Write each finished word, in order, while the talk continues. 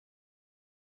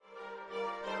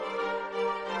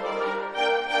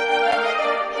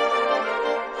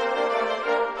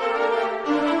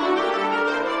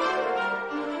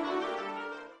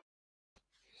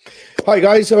Hi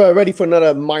guys, ready for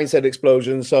another mindset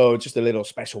explosion. So just a little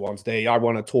special one today. I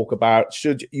want to talk about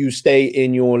should you stay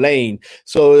in your lane.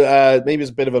 So maybe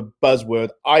it's a bit of a buzzword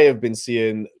I have been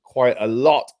seeing quite a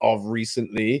lot of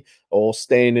recently, or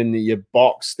staying in your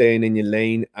box, staying in your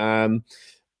lane.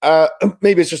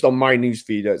 Maybe it's just on my news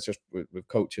feed. It's just with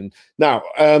coaching now.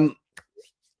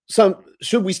 Some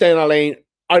should we stay in our lane?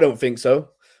 I don't think so.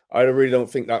 I really don't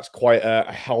think that's quite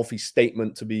a healthy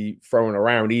statement to be throwing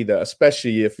around either,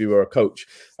 especially if you were a coach.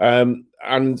 I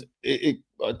don't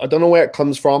know where it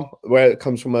comes from,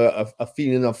 a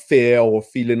feeling of fear or a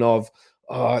feeling of,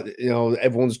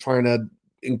 everyone's trying to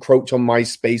encroach on my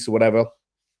space or whatever.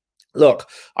 Look,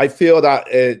 I feel that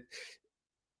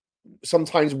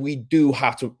sometimes we do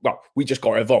have to, well, we just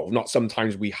got to evolve. Not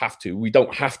sometimes we have to. We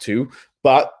don't have to.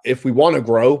 But if we want to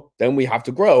grow, then we have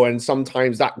to grow. And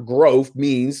sometimes that growth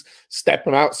means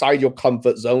stepping outside your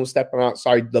comfort zone, stepping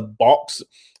outside the box,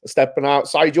 stepping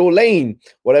outside your lane,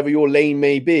 whatever your lane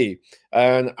may be.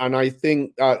 And I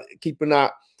think having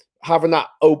that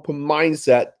open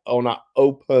mindset, or that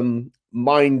open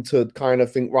mind to kind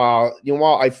of think, wow, you know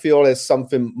what, I feel there's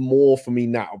something more for me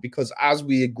now. Because as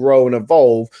we grow and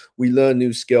evolve, we learn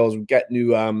new skills, we get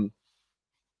new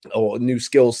or new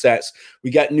skill sets, we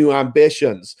get new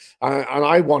ambitions, and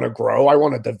I want to grow, I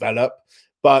want to develop.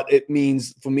 But it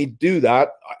means for me to do that,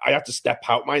 I have to step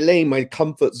out my lane, my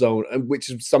comfort zone, and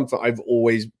which is something I've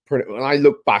always. When I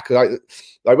look back, like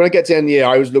when I get to the end of the year,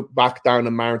 I always look back down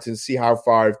the mountain, see how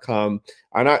far I've come,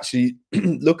 and actually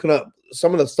looking at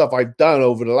some of the stuff I've done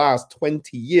over the last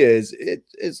 20 years,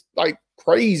 it's like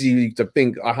crazy to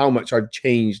think how much I've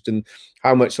changed and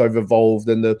how much I've evolved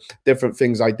and the different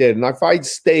things I did. And if I'd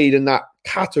stayed in that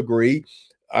category,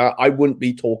 I wouldn't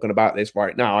be talking about this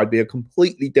right now. I'd be a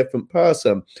completely different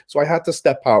person. So I had to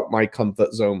step out my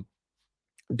comfort zone,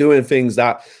 doing things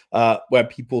that where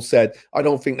people said, I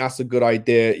don't think that's a good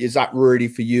idea. Is that really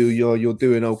for you? You're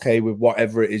doing okay with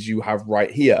whatever it is you have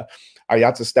right here. I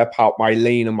had to step out my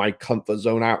lane and my comfort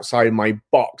zone, outside my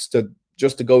box, to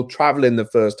go traveling the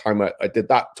first time. I did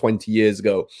that 20 years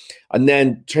ago. And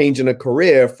then changing a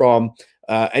career from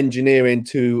engineering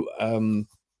to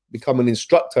become an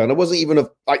instructor. And I wasn't even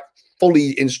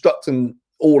fully instructing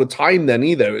all the time then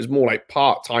either. It was more like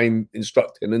part-time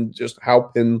instructing and just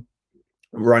helping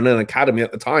run an academy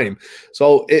at the time.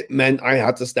 So it meant I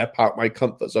had to step out my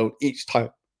comfort zone each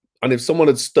time. And if someone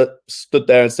had stood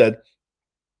there and said,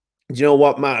 do you know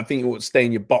what, Matt, I think you would stay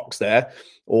in your box there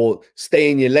or stay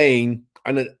in your lane,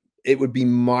 and it would be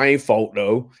my fault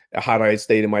though had I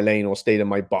stayed in my lane or stayed in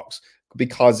my box,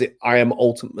 because I am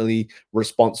ultimately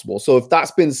responsible. So if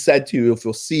that's been said to you, if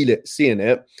you're seeing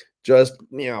it, just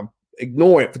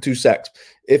ignore it for 2 seconds.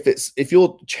 If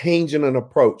you're changing an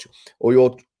approach, or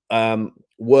you're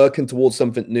working towards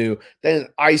something new, then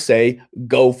I say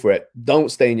go for it.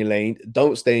 Don't stay in your lane.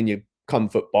 Don't stay in your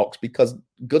comfort box, because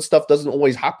good stuff doesn't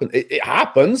always happen. It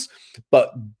happens,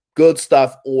 but good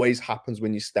stuff always happens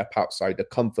when you step outside the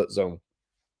comfort zone.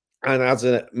 And as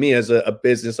a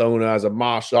business owner, as a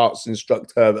martial arts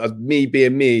instructor, as me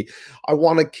being me, I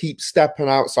want to keep stepping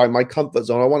outside my comfort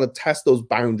zone. I want to test those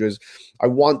boundaries. I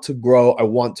want to grow. I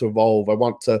want to evolve. I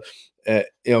want to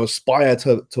aspire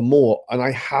to more, and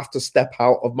I have to step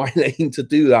out of my lane to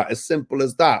do that. As simple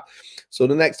as that. So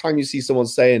the next time you see someone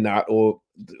saying that,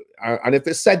 and if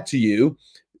it's said to you,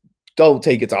 don't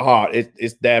take it to heart.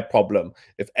 It's their problem.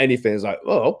 If anything, it's like,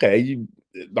 oh, okay.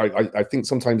 I think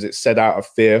sometimes it's said out of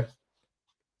fear.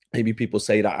 Maybe people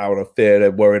say that out of fear.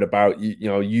 They're worried about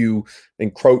you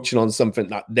encroaching on something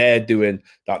that they're doing,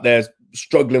 that they're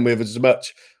struggling with as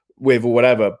much with, or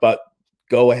whatever. But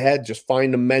go ahead, just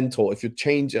find a mentor. If you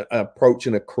change an approach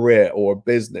in a career or a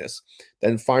business,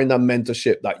 then find that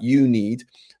mentorship that you need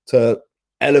to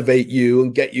elevate you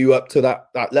and get you up to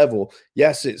that level.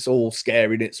 Yes, it's all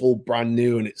scary and it's all brand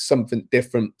new and it's something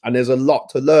different, and there's a lot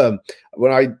to learn.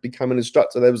 When I became an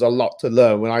instructor, there was a lot to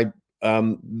learn. When I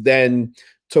then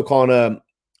took on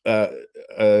the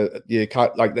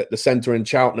center in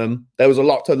Cheltenham, there was a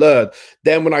lot to learn.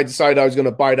 Then when I decided I was going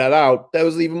to buy that out, there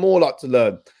was even more lot to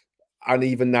learn. And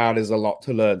even now, there's a lot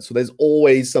to learn. So there's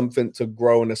always something to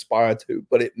grow and aspire to,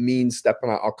 but it means stepping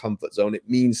out our comfort zone. It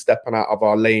means stepping out of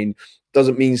our lane.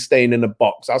 Doesn't mean staying in a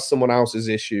box. That's someone else's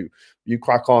issue. You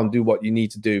crack on, do what you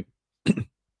need to do,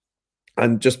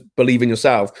 and just believe in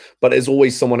yourself. But there's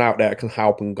always someone out there that can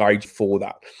help and guide you for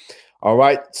that. All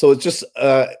right. So it's just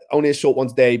only a short one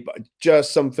today, but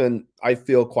just something I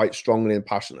feel quite strongly and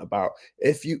passionate about.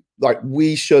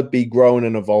 We should be growing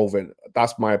and evolving.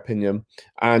 That's my opinion.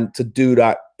 And to do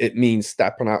that, it means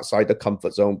stepping outside the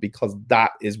comfort zone, because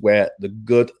that is where the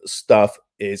good stuff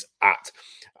is at.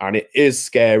 And it is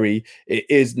scary. It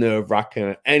is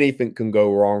nerve-wracking. Anything can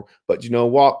go wrong. But you know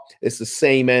what? It's the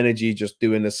same energy, just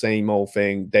doing the same old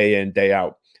thing day in, day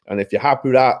out. And if you're happy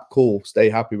with that, cool. Stay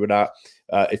happy with that.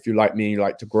 If you like me, you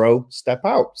like to grow, step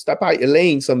out your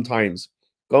lane sometimes.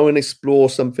 Go and explore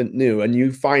something new, and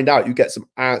you find out, you get some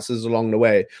answers along the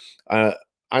way. And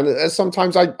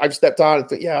sometimes I've stepped out and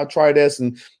think, yeah, I'll try this,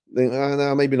 and think,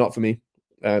 no, maybe not for me.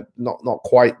 Not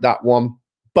quite that one.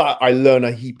 But I learn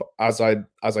a heap as I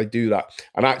do that,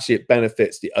 and actually it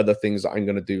benefits the other things that I'm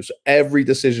going to do. So every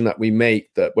decision that we make,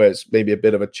 where it's maybe a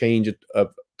bit of a change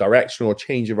of direction or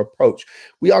change of approach,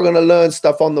 we are going to learn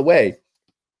stuff on the way.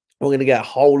 We're going to get a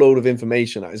whole load of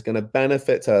information that is going to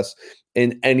benefit us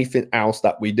in anything else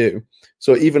that we do.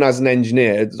 So even as an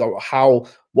engineer,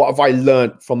 what have I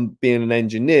learned from being an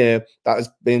engineer that has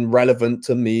been relevant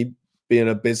to me being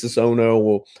a business owner,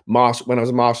 or when I was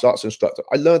a martial arts instructor?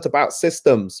 I learned about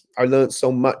systems. I learned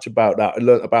so much about that. I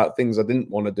learned about things I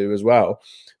didn't want to do as well.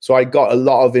 So I got a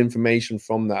lot of information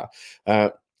from that.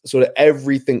 So that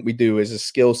everything we do is a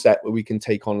skill set that we can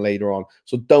take on later on.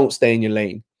 So don't stay in your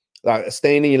lane. Like,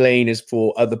 staying in your lane is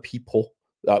for other people,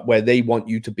 where they want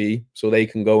you to be, so they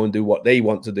can go and do what they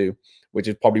want to do, which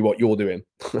is probably what you're doing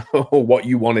or what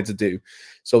you wanted to do.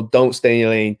 So don't stay in your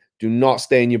lane. Do not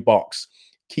stay in your box.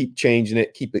 Keep changing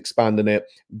it. Keep expanding it.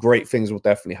 Great things will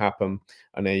definitely happen.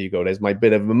 And there you go. There's my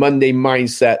bit of a Monday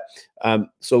mindset.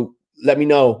 So let me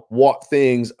know, what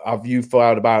things have you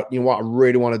thought about? You know what, I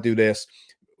really want to do this.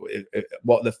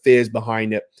 What are the fears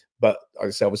behind it? But like I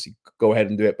say, obviously, go ahead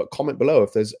and do it. But comment below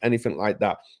if there's anything like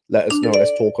that. Let us know. Let's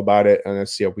talk about it, and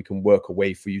let's see if we can work a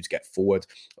way for you to get forward,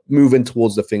 moving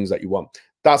towards the things that you want.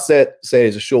 That's it. Say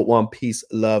it's a short one. Peace,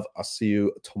 love. I'll see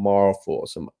you tomorrow for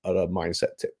some other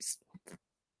mindset tips.